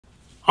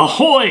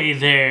Ahoy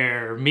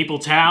there,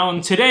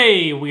 Meepletown!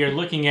 Today we are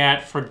looking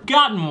at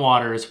Forgotten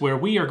Waters, where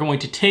we are going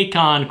to take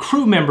on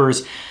crew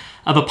members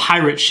of a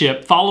pirate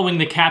ship, following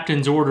the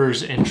captain's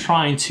orders and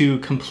trying to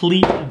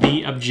complete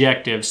the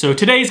objective. So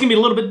today's gonna be a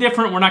little bit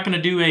different. We're not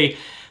gonna do a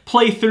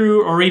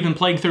playthrough or even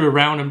playing through a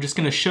round. I'm just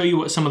gonna show you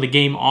what some of the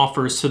game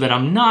offers so that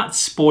I'm not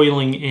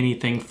spoiling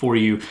anything for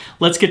you.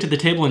 Let's get to the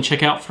table and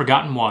check out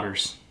Forgotten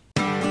Waters.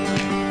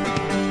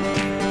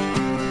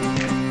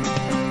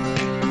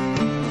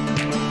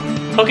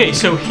 Okay,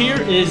 so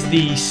here is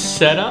the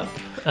setup.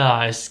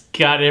 It's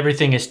got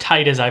everything as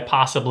tight as I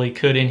possibly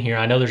could in here.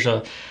 I know there's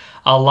a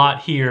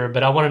lot here,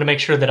 but I wanted to make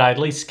sure that I at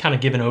least kind of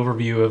give an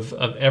overview of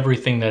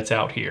everything that's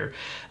out here.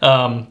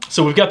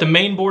 So we've got the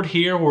main board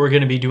here where we're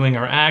going to be doing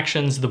our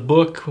actions, the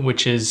book,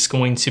 which is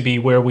going to be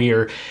where we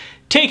are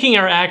taking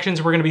our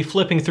actions. We're going to be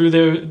flipping through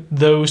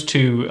those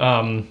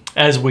to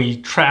as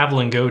we travel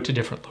and go to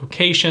different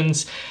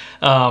locations.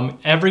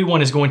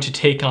 Everyone is going to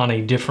take on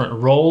a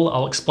different role.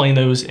 I'll explain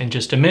those in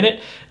just a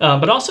minute.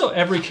 But also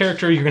every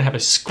character, you're gonna have a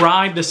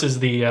scribe. This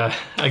is a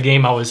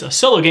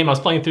solo game I was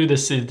playing through.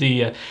 This is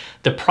the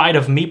Pride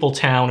of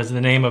Meepletown is the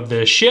name of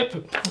the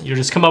ship. You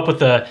just come up with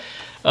the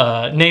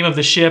name of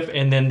the ship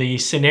and then the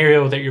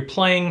scenario that you're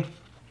playing.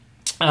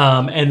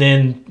 And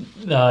then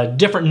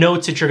different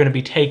notes that you're gonna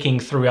be taking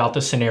throughout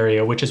the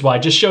scenario, which is why I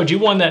just showed you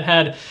one that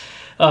had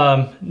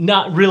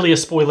not really a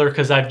spoiler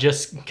because I've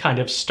just kind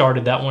of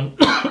started that one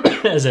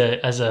as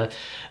a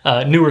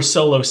newer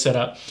solo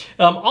setup.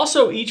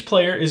 Also, each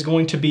player is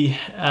going to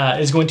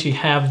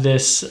have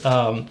this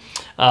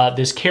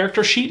this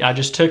character sheet. I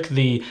just took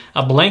a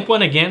blank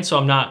one again, so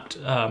I'm not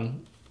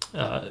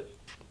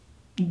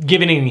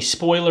giving any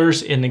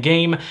spoilers in the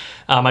game.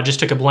 I just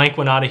took a blank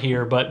one out of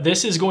here, but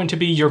this is going to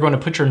be, you're going to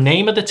put your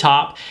name at the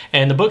top,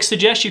 and the book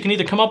suggests you can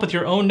either come up with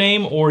your own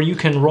name or you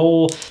can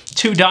roll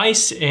 2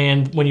 dice,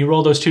 and when you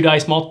roll those 2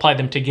 dice, multiply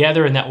them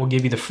together, and that will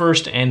give you the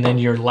first and then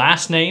your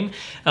last name.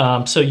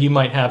 So you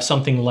might have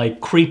something like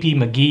Creepy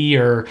McGee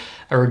or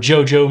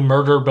Jojo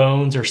Murder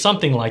Bones or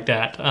something like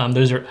that.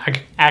 Those are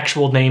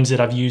actual names that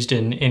I've used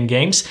in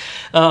games.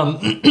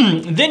 Then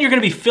you're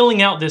going to be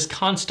filling out this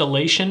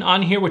constellation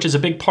on here, which is a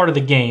big part of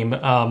the game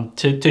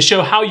to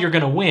show how you're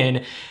going to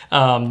win.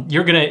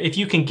 If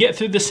you can get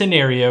through the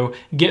scenario,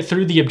 get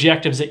through the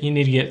objectives that you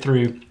need to get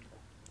through,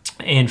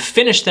 and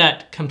finish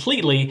that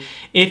completely.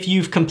 If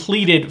you've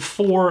completed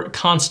 4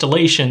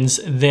 constellations,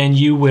 then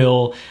you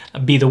will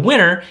be the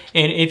winner.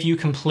 And if you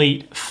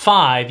complete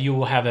 5, you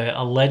will have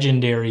a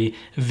legendary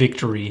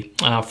victory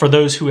for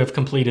those who have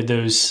completed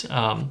those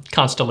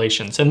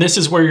constellations. And this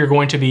is where you're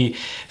going to be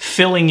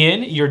filling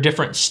in your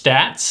different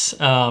stats.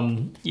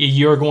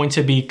 You're going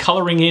to be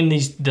coloring in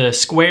the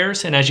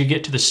squares, and as you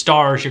get to the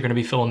stars, you're going to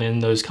be filling in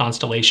those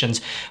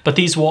constellations. But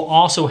these will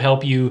also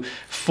help you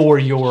for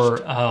your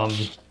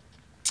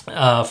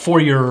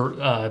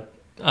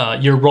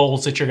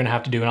roles that you're going to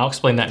have to do, and I'll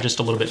explain that in just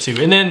a little bit too.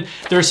 And then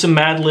there's some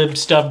Mad Lib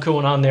stuff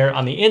going on there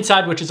on the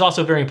inside, which is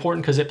also very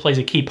important because it plays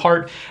a key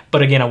part,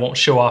 but again, I won't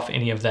show off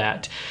any of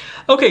that.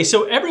 Okay,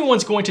 so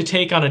everyone's going to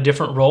take on a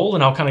different role,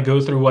 and I'll kind of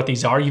go through what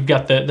these are. You've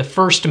got the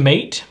first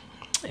mate,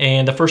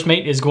 and the first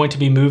mate is going to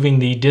be moving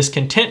the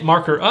discontent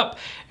marker up,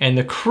 and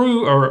the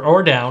crew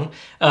or down,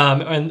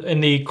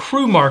 and the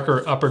crew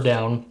marker up or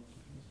down,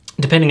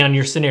 depending on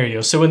your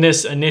scenario. So in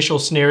this initial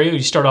scenario,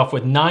 you start off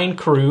with 9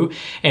 crew,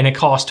 and it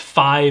costs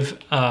 5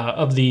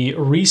 of the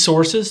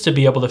resources to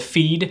be able to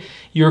feed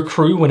your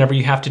crew whenever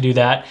you have to do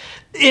that.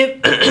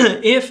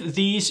 If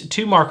these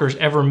 2 markers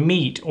ever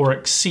meet or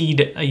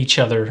exceed each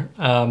other,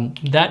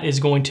 that is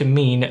going to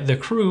mean the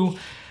crew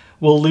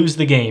will lose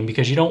the game,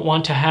 because you don't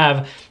want to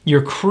have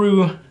your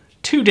crew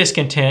too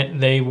discontent.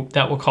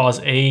 That will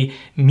cause a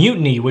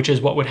mutiny, which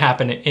is what would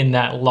happen in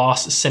that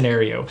loss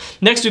scenario.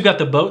 Next, we've got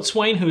the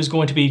boatswain, who's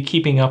going to be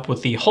keeping up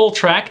with the hull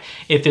track.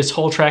 If this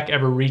hull track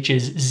ever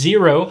reaches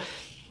 0,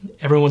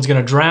 everyone's going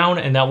to drown,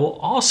 and that will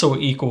also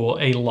equal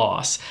a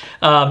loss.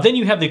 Then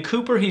you have the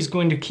cooper. He's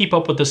going to keep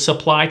up with the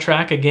supply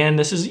track. Again,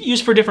 this is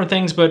used for different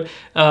things, but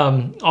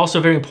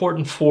also very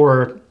important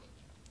for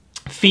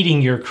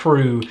feeding your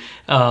crew,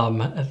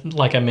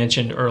 like I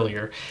mentioned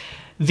earlier.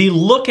 The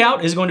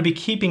lookout is going to be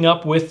keeping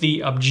up with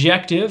the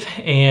objective,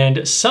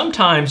 and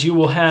sometimes you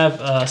will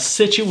have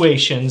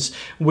situations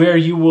where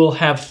you will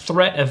have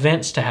threat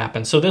events to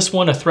happen. So this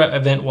one, a threat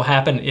event will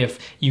happen if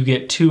you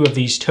get 2 of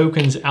these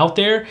tokens out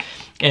there,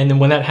 and then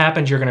when that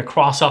happens, you're going to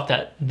cross off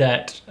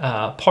that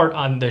part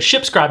on the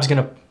ship scribe is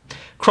going to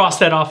cross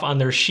that off on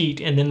their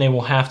sheet, and then they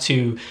will have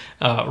to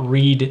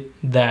read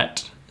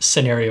that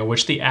scenario,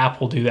 which the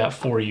app will do that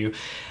for you.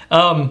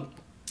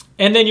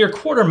 And then your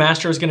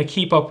quartermaster is going to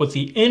keep up with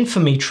the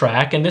infamy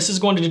track, and this is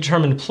going to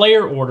determine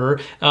player order,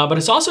 but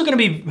it's also going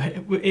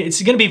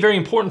to be very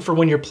important for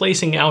when you're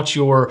placing out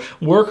your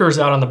workers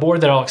out on the board.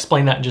 That I'll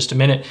explain that in just a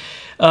minute.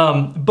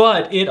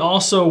 But it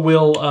also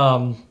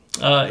will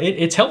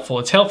it's helpful.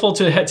 It's helpful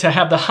to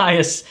have the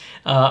highest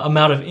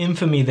amount of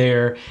infamy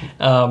there,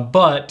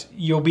 but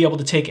you'll be able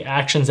to take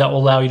actions that will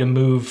allow you to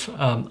move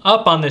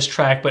up on this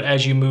track. But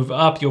as you move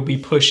up, you'll be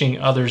pushing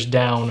others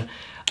down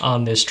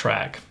on this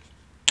track.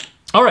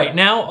 All right,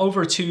 now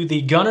over to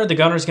the gunner. The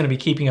gunner is going to be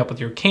keeping up with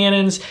your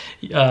cannons.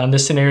 In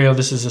this scenario,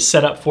 this is a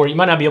setup for it. You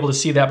might not be able to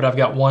see that, but I've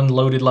got one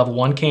loaded level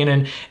 1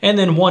 cannon and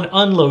then one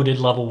unloaded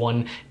level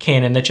 1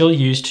 cannon that you'll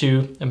use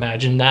to,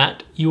 imagine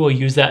that you will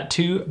use that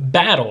to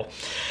battle.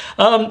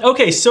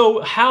 Okay,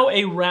 so how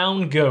a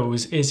round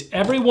goes is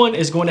everyone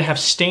is going to have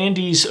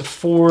standees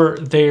for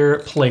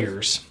their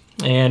players.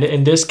 And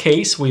in this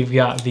case, we've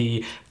got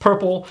the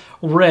purple,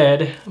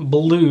 red,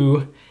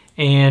 blue,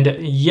 and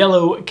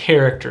yellow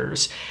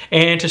characters.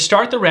 And to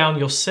start the round,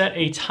 you'll set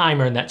a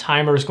timer, and that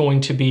timer is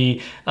going to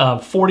be a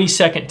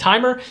 40-second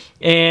timer.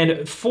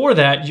 And for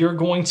that, you're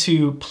going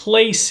to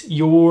place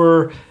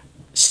your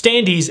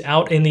standees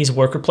out in these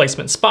worker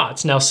placement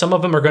spots. Now, some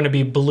of them are going to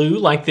be blue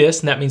like this,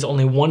 and that means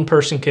only one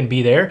person can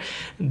be there.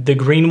 The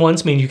green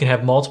ones mean you can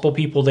have multiple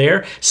people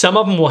there. Some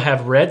of them will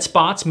have red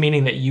spots,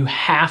 meaning that you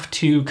have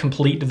to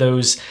complete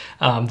those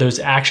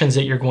actions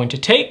that you're going to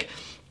take.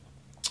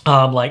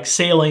 Like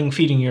sailing,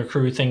 feeding your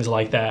crew, things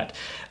like that.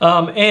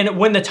 And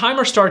when the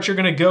timer starts, you're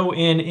going to go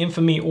in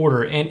infamy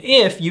order. And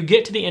if you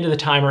get to the end of the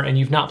timer and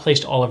you've not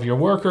placed all of your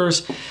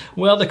workers,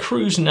 well, the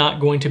crew's not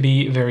going to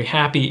be very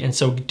happy, and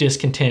so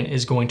discontent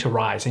is going to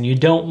rise. And you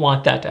don't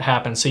want that to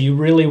happen. So you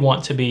really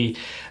want to be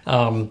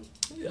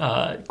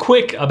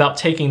quick about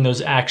taking those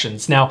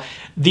actions. Now,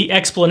 the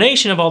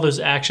explanation of all those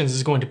actions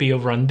is going to be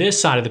over on this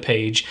side of the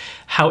page.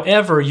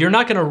 However, you're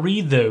not going to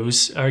read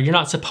those, or you're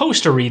not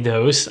supposed to read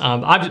those,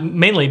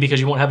 mainly because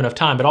you won't have enough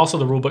time, but also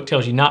the rule book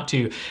tells you not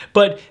to.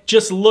 But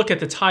just look at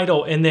the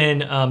title, and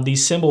then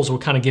these symbols will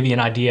kind of give you an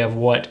idea of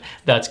what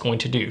that's going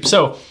to do.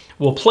 So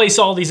we'll place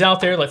all these out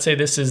there. Let's say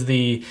this is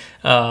the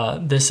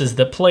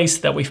place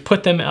that we've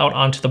put them out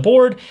onto the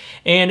board.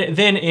 And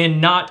then in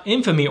not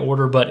infamy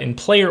order, but in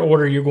player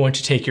order, you're going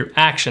to take your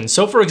action.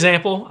 So for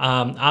example,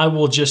 I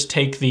will just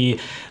take the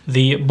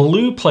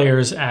blue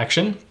player's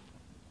action.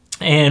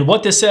 And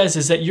what this says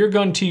is that you're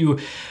going to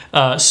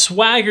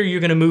swagger,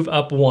 you're going to move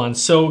up 1.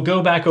 So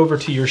go back over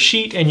to your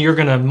sheet and you're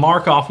going to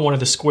mark off one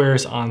of the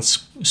squares on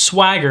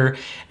swagger,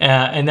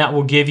 and that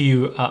will give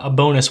you a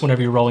bonus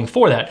whenever you're rolling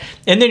for that.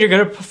 And then you're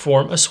going to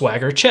perform a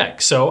swagger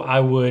check. So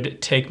I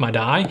would take my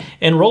die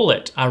and roll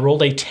it. I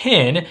rolled a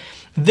 10.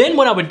 Then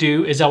what I would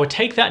do is I would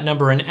take that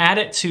number and add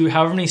it to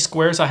however many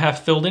squares I have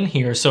filled in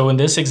here. So in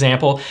this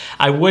example,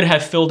 I would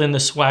have filled in the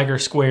swagger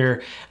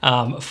square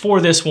for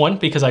this one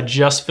because I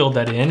just filled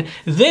that in.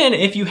 Then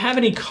if you have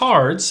any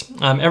cards,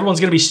 everyone's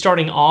going to be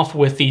starting off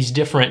with these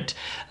different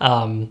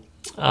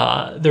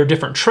they're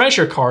different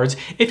treasure cards.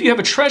 If you have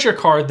a treasure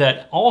card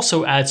that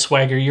also adds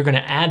swagger, you're going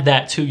to add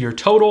that to your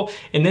total.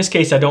 In this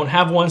case, I don't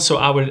have one, so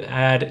I would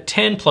add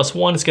 10 plus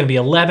 1, it's going to be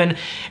 11.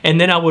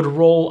 And then I would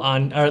roll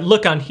on,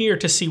 look on here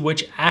to see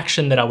which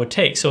action that I would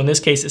take. So in this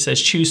case, it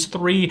says choose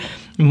 3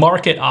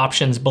 market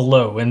options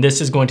below. And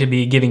this is going to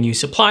be giving you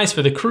supplies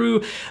for the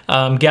crew,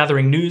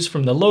 gathering news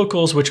from the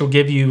locals, which will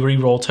give you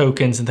reroll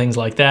tokens and things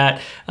like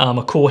that.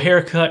 A cool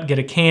haircut, get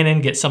a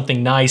cannon, get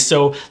something nice.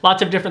 So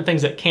lots of different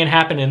things that can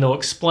happen, and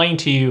they'll explain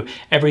to you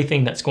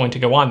everything that's going to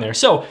go on there.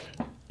 So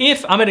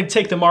if I'm going to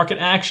take the market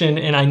action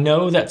and I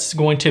know that's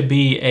going to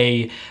be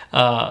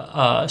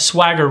a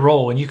swagger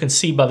roll, and you can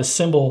see by the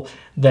symbol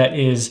that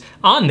is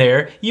on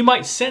there, you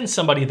might send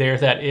somebody there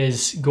that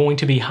is going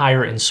to be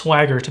higher in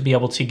swagger to be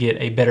able to get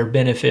a better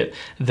benefit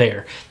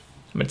there.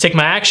 I'm going to take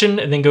my action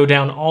and then go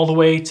down all the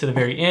way to the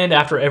very end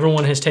after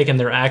everyone has taken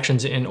their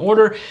actions in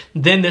order.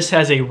 Then this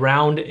has a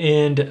round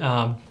end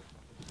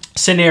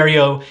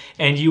scenario,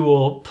 and you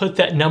will put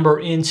that number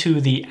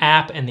into the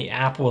app, and the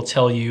app will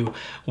tell you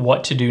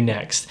what to do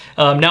next.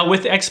 Now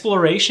with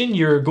exploration,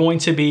 you're going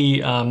to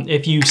be,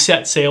 if you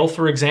set sail,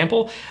 for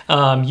example,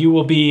 you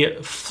will be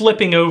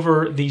flipping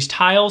over these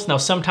tiles. Now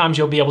sometimes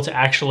you'll be able to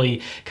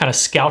actually kind of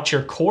scout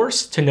your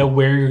course to know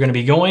where you're going to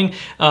be going,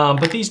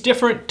 but these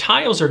different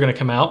tiles are going to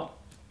come out.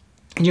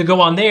 You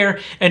go on there,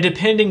 and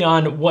depending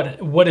on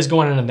what is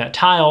going on in that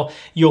tile,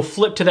 you'll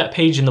flip to that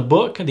page in the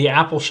book. The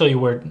app will show you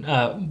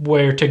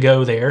where to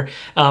go there.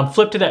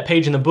 Flip to that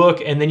page in the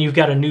book, and then you've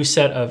got a new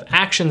set of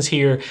actions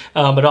here,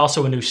 but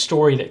also a new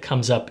story that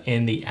comes up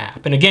in the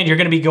app. And again, you're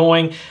going to be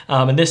going,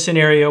 in this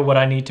scenario, what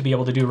I need to be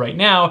able to do right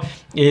now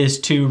is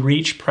to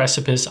reach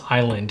Precipice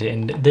Island.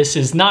 And this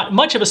is not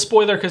much of a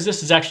spoiler because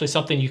this is actually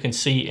something you can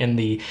see in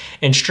the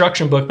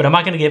instruction book, but I'm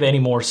not going to give any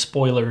more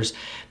spoilers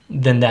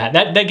than that.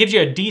 That gives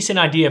you a decent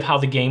idea of how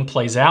the game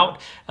plays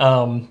out.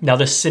 Now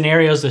the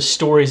scenarios, the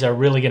stories are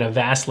really going to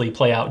vastly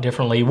play out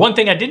differently. One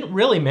thing I didn't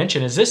really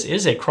mention is this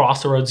is a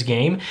crossroads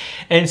game,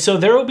 and so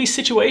there will be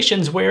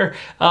situations where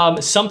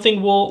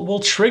something will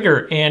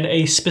trigger, and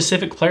a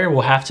specific player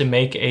will have to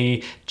make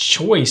a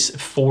choice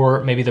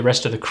for maybe the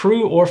rest of the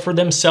crew or for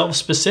themselves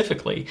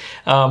specifically,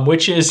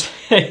 which is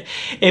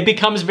it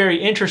becomes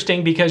very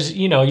interesting because,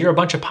 you know, you're a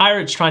bunch of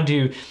pirates trying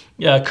to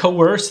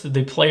coerce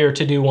the player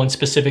to do one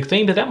specific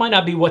thing, but that might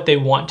not be what they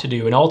want to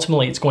do. And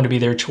ultimately, it's going to be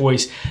their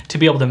choice to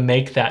be able to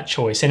make that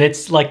choice. And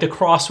it's like the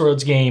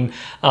crossroads game,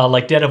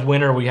 like Dead of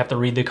Winter, where you have to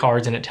read the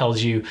cards and it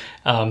tells you,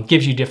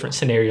 gives you different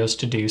scenarios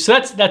to do. So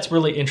that's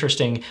really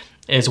interesting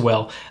as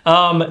well.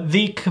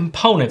 The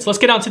components, let's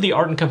get on to the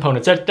art and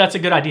components. That's a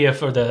good idea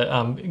for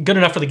the, good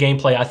enough for the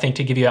gameplay, I think,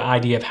 to give you an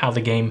idea of how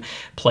the game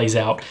plays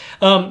out.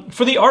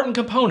 For the art and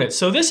components,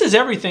 so this is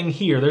everything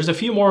here. There's a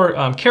few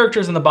more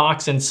characters in the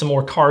box and some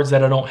more cards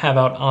that I don't have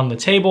out on the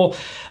table.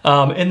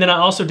 And then I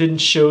also didn't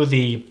show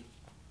the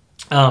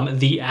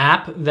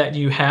app that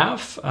you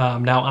have.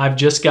 Now I've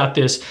just got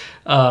this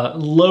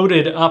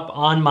loaded up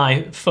on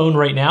my phone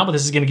right now, but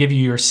this is going to give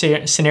you your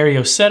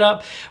scenario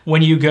setup.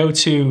 When you go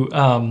to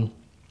the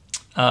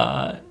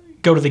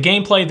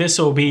gameplay, this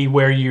will be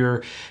where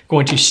you're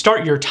going to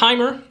start your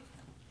timer.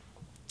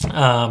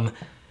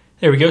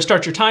 There we go,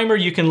 start your timer.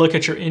 You can look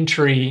at your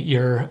entry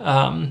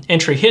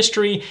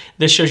history.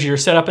 This shows you your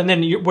setup, and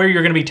then where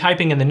you're gonna be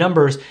typing in the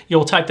numbers,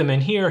 you'll type them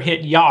in here,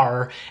 hit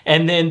YAR,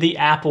 and then the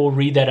app will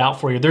read that out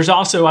for you. There's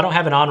also, I don't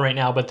have it on right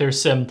now, but there's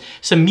some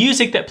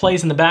music that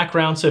plays in the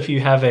background, so if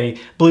you have a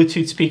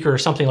Bluetooth speaker or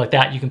something like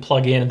that, you can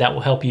plug in, and that will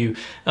help you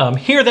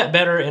hear that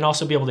better and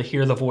also be able to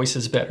hear the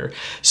voices better.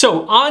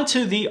 So on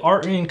to the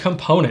art and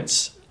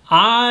components.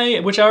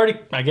 I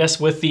guess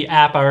with the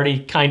app, I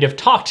already kind of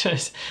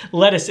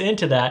led us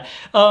into that.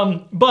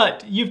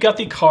 But you've got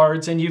the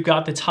cards and you've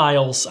got the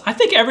tiles. I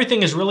think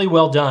everything is really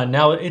well done.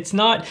 Now it's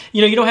not,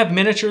 you don't have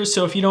miniatures.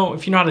 So if you're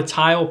not a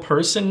tile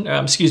person,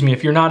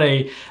 if you're not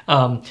a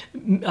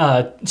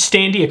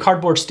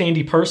cardboard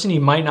standee person, you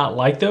might not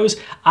like those.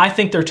 I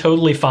think they're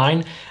totally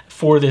fine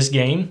for this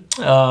game.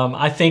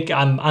 I think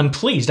I'm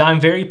pleased. I'm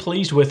very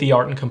pleased with the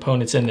art and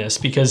components in this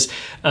because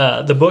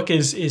the book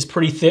is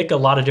pretty thick, a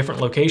lot of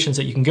different locations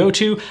that you can go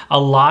to, a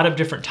lot of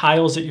different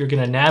tiles that you're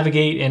gonna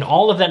navigate, and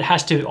all of that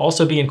has to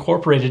also be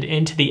incorporated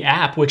into the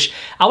app, which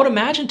I would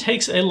imagine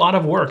takes a lot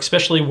of work,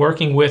 especially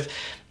working with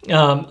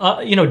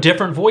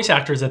different voice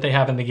actors that they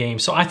have in the game.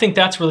 So I think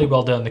that's really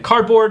well done. The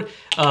cardboard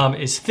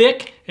is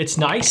thick. It's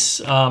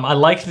nice. I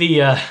like the,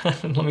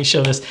 let me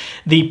show this.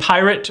 The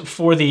pirate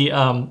for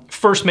the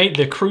first mate,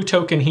 the crew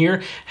token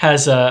here,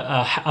 has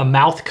a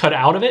mouth cut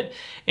out of it.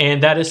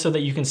 And that is so that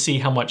you can see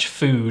how much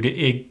food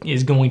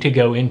is going to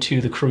go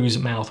into the crew's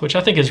mouth, which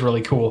I think is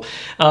really cool.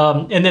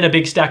 And then a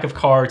big stack of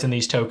cards and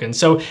these tokens.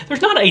 So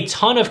there's not a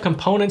ton of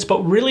components,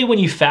 but really when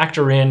you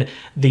factor in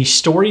the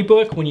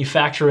storybook, when you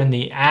factor in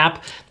the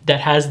app that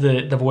has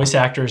the voice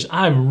actors,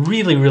 I'm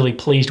really, really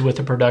pleased with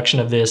the production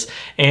of this.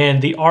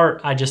 And the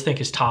art, I just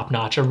think, is top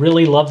notch. I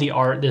really love the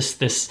art,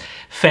 this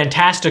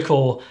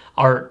fantastical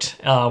art,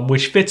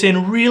 which fits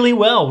in really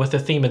well with the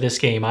theme of this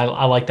game.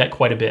 I like that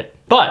quite a bit.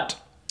 But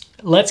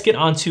let's get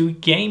on to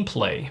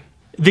gameplay.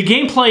 The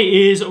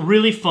gameplay is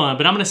really fun,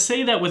 but I'm going to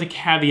say that with a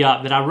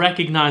caveat that I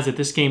recognize that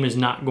this game is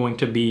not going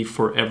to be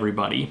for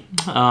everybody.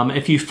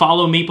 If you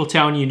follow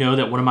Mapletown, you know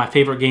that one of my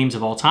favorite games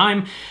of all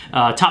time,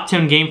 top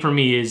 10 game for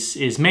me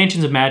is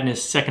Mansions of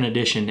Madness 2nd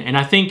Edition. And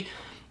I think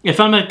if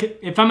I'm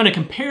going to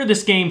compare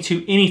this game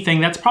to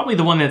anything, that's probably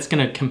the one that's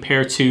going to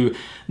compare to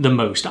the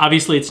most.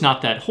 Obviously, it's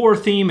not that horror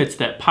theme, it's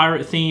that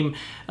pirate theme,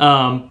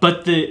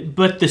 but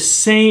the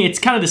same. It's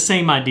kind of the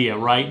same idea,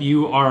 right?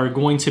 You are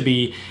going to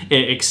be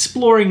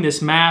exploring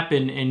this map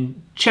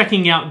and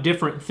checking out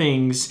different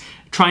things,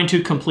 trying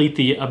to complete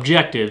the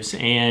objectives,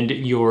 and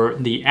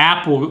the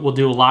app will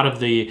do a lot of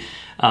the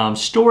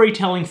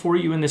storytelling for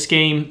you in this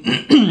game,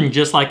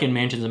 just like in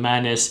Mansions of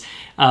Madness.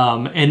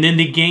 And then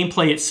the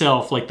gameplay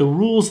itself, like the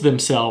rules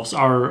themselves,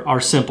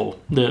 are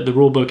simple. The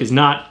rule book is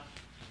not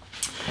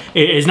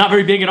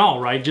very big at all,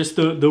 right? Just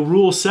the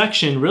rule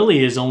section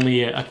really is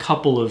only a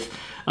couple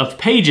of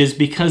pages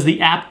because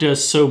the app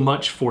does so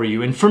much for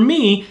you. And for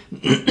me,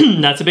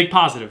 that's a big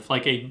positive,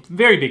 like a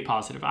very big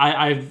positive.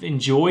 I've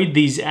enjoyed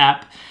these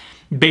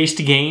app-based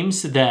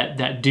games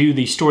that do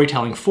the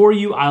storytelling for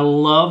you. I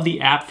love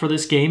the app for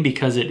this game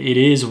because it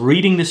is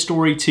reading the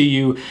story to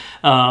you,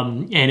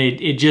 and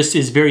it just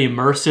is very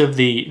immersive.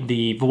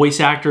 The voice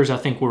actors, I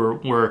think,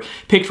 were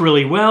picked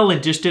really well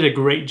and just did a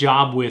great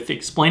job with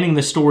explaining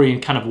the story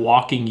and kind of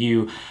walking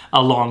you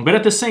along. But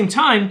at the same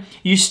time,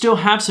 you still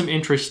have some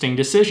interesting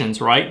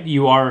decisions, right?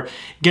 You are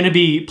going to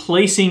be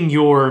placing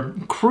your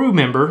crew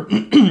member,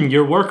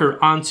 your worker,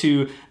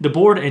 onto the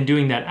board and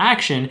doing that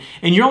action,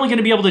 and you're only going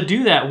to be able to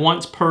do that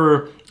once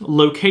per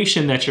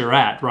location that you're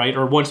at, right?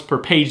 Or once per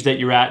page that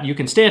you're at. You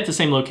can stay at the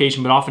same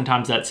location, but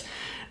oftentimes that's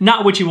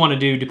not what you want to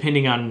do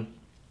depending on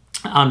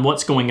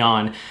what's going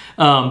on.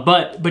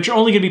 But you're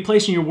only going to be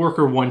placing your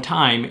worker one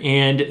time,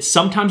 and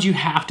sometimes you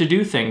have to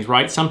do things,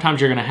 right?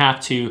 Sometimes you're going to have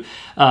to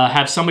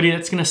have somebody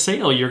that's going to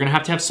sail. You're going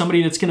to have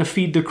somebody that's going to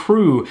feed the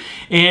crew.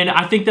 And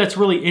I think that's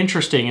really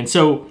interesting. And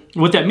so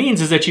what that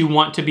means is that you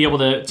want to be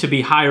able to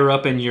be higher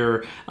up in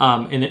your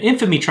in the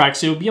infamy track,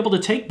 so you'll be able to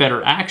take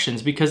better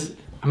actions because,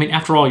 I mean,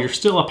 after all, you're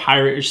still a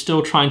pirate. You're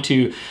still trying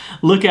to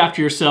look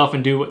after yourself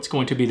and do what's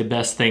going to be the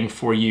best thing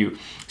for you.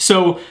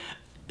 So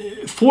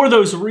for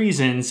those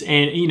reasons,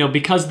 and you know,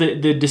 because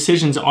the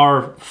decisions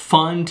are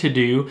fun to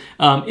do,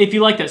 if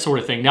you like that sort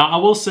of thing. Now, I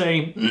will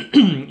say,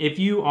 if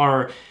you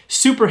are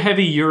super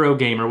heavy Euro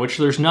gamer, which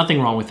there's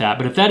nothing wrong with that,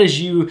 but if that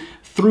is you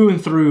through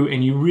and through,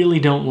 and you really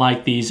don't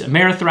like these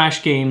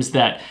Amerithrash games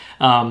that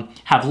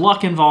have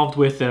luck involved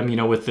with them, you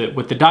know, with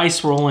the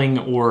dice rolling,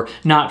 or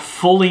not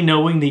fully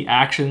knowing the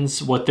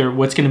actions, what's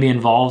going to be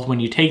involved when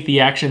you take the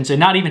actions, and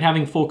not even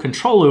having full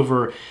control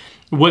over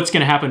what's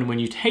going to happen when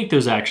you take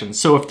those actions.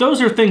 So if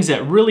those are things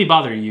that really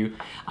bother you,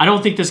 I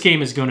don't think this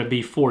game is going to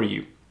be for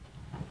you.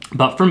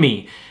 But for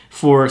me,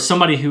 for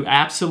somebody who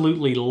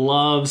absolutely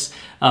loves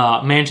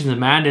Mansions of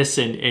Madness,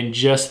 and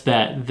just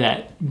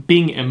that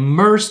being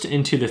immersed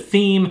into the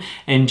theme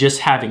and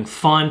just having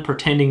fun,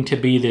 pretending to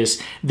be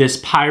this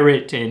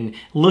pirate and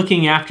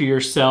looking after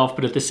yourself,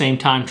 but at the same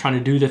time trying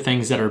to do the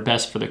things that are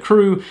best for the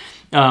crew,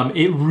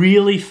 it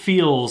really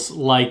feels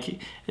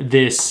like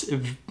this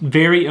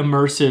very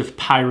immersive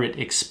pirate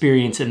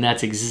experience, and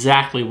that's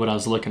exactly what I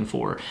was looking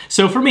for.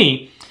 So for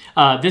me,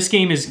 this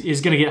game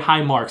is going to get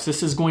high marks.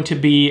 This is going to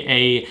be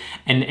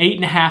an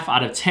 8.5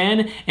 out of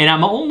 10, and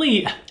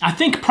I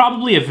think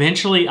probably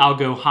eventually I'll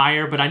go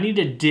higher, but I need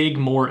to dig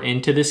more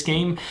into this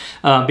game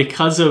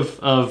because of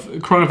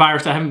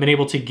coronavirus. I haven't been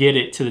able to get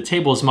it to the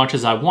table as much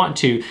as I want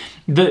to.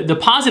 The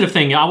positive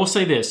thing, I will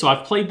say this, so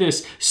I've played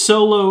this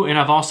solo, and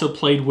I've also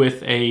played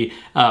with a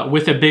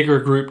bigger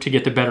group to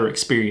get the better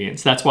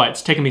experience. That's why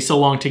it's taken me so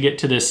long to get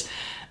to this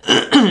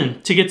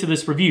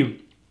review.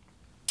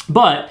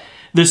 But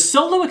the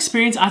solo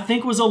experience, I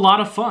think, was a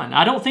lot of fun.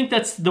 I don't think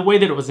that's the way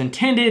that it was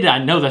intended.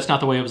 I know that's not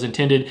the way it was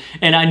intended,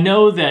 and I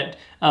know that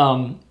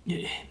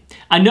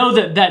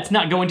that's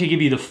not going to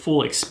give you the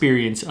full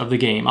experience of the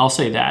game. I'll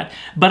say that.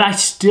 But I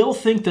still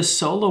think the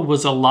solo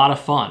was a lot of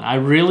fun. I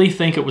really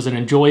think it was an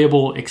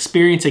enjoyable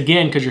experience,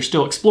 again, because you're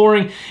still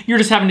exploring. You're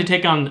just having to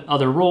take on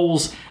other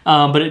roles,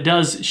 but it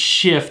does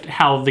shift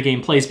how the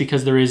game plays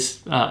because there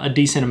is a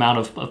decent amount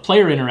of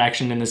player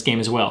interaction in this game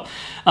as well.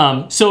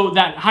 So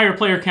that higher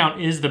player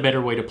count is the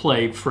better way to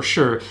play, for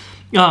sure.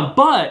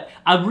 But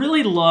I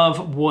really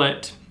love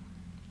what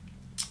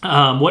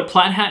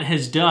Plaid Hat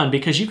has done,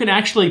 because you can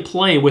actually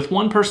play with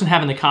one person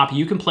having the copy.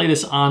 You can play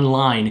this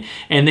online,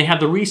 and they have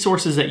the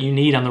resources that you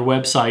need on their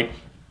website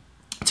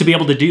to be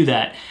able to do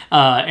that.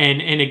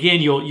 And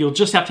again, you'll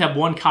just have to have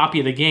one copy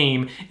of the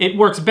game. It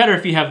works better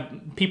if you have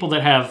people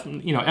that have,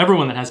 you know,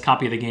 everyone that has a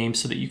copy of the game,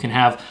 so that you can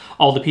have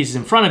all the pieces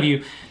in front of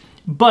you.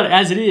 But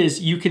as it is,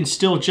 you can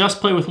still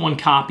just play with one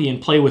copy and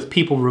play with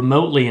people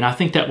remotely, and I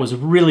think that was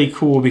really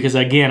cool, because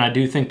again, I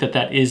do think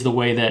that is the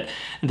way that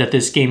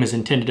this game is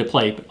intended to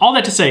play. But all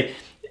that to say,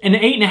 an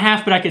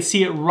 8.5, but I could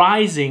see it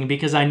rising,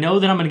 because I know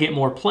that I'm going to get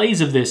more plays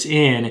of this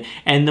in,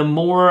 and the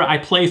more I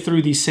play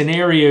through these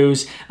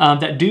scenarios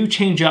that do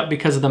change up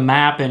because of the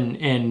map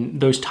and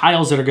those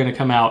tiles that are going to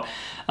come out,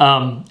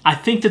 I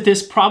think that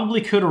this probably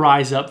could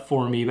rise up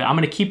for me, but I'm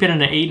going to keep it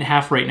in an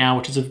 8.5 right now,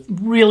 which is a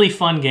really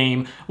fun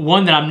game,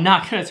 one that I'm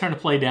not going to turn to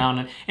play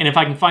down, and if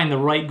I can find the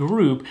right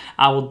group,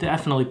 I will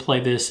definitely play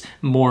this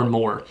more and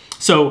more.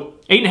 So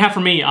 8.5 for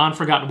me on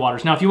Forgotten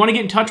Waters. Now, if you want to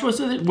get in touch with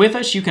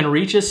us, you can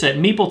reach us at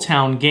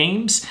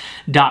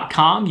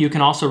meepletowngames.com. You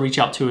can also reach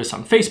out to us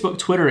on Facebook,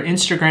 Twitter,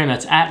 Instagram.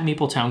 That's at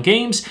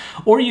meepletowngames.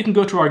 Or you can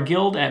go to our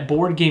guild at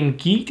Board Game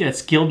Geek.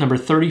 That's guild number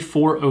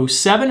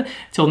 3407.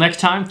 Till next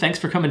time, thanks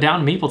for coming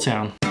down to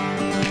Meepletown.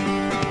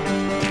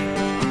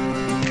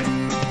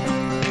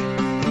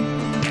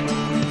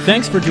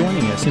 Thanks for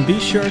joining us, and be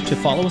sure to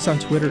follow us on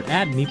Twitter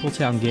at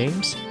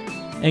meepletowngames,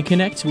 and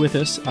connect with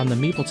us on the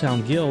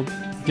Meepletown Guild,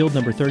 Guild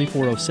number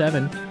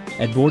 3407,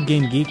 at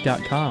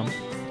BoardGameGeek.com,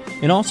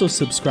 and also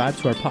subscribe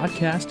to our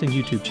podcast and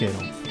YouTube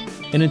channel.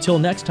 And until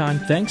next time,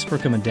 thanks for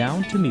coming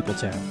down to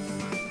Meepletown.